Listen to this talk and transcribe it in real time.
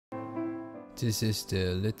This is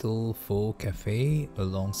the Little Pho Cafe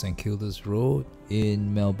along St Kilda's Road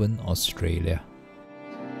in Melbourne, Australia.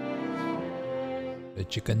 A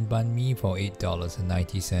chicken banh mi for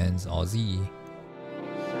 $8.90 Aussie.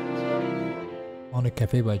 On the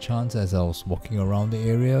cafe by chance as I was walking around the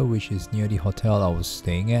area, which is near the hotel I was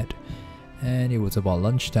staying at, and it was about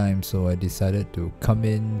lunchtime, so I decided to come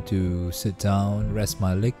in to sit down, rest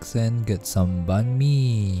my legs and get some banh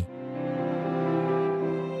mi.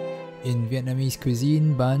 In Vietnamese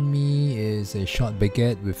cuisine, banh mi is a short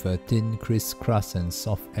baguette with a thin crisp crust and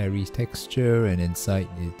soft airy texture, and inside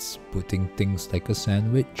it's putting things like a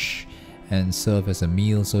sandwich and served as a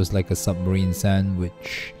meal, so it's like a submarine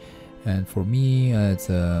sandwich. And for me, it's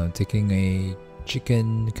taking a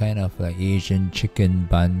chicken, kind of like Asian chicken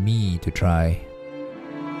banh mi to try.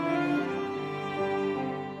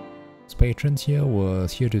 Patrons here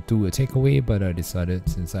was here to do a takeaway, but I decided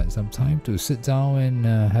since I had some time to sit down and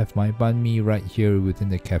have my banh mi right here within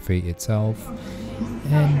the cafe itself.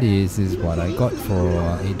 And this is what I got for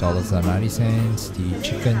 $8.90, the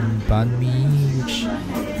chicken banh mi, which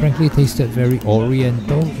frankly tasted very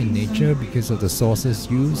oriental in nature because of the sauces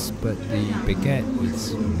used, but the baguette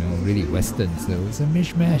was really western, so it's a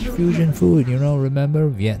mishmash fusion food. Remember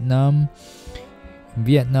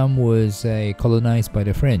Vietnam was colonized by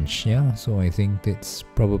the French, so I think that's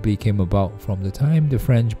probably came about from the time the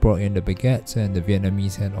French brought in the baguettes and the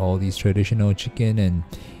Vietnamese had all these traditional chicken and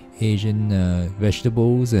Asian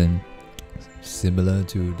vegetables, and similar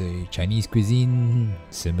to the Chinese cuisine,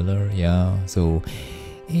 so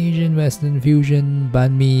Asian Western fusion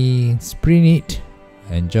banh mi, it's pretty neat.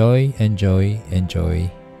 Enjoy.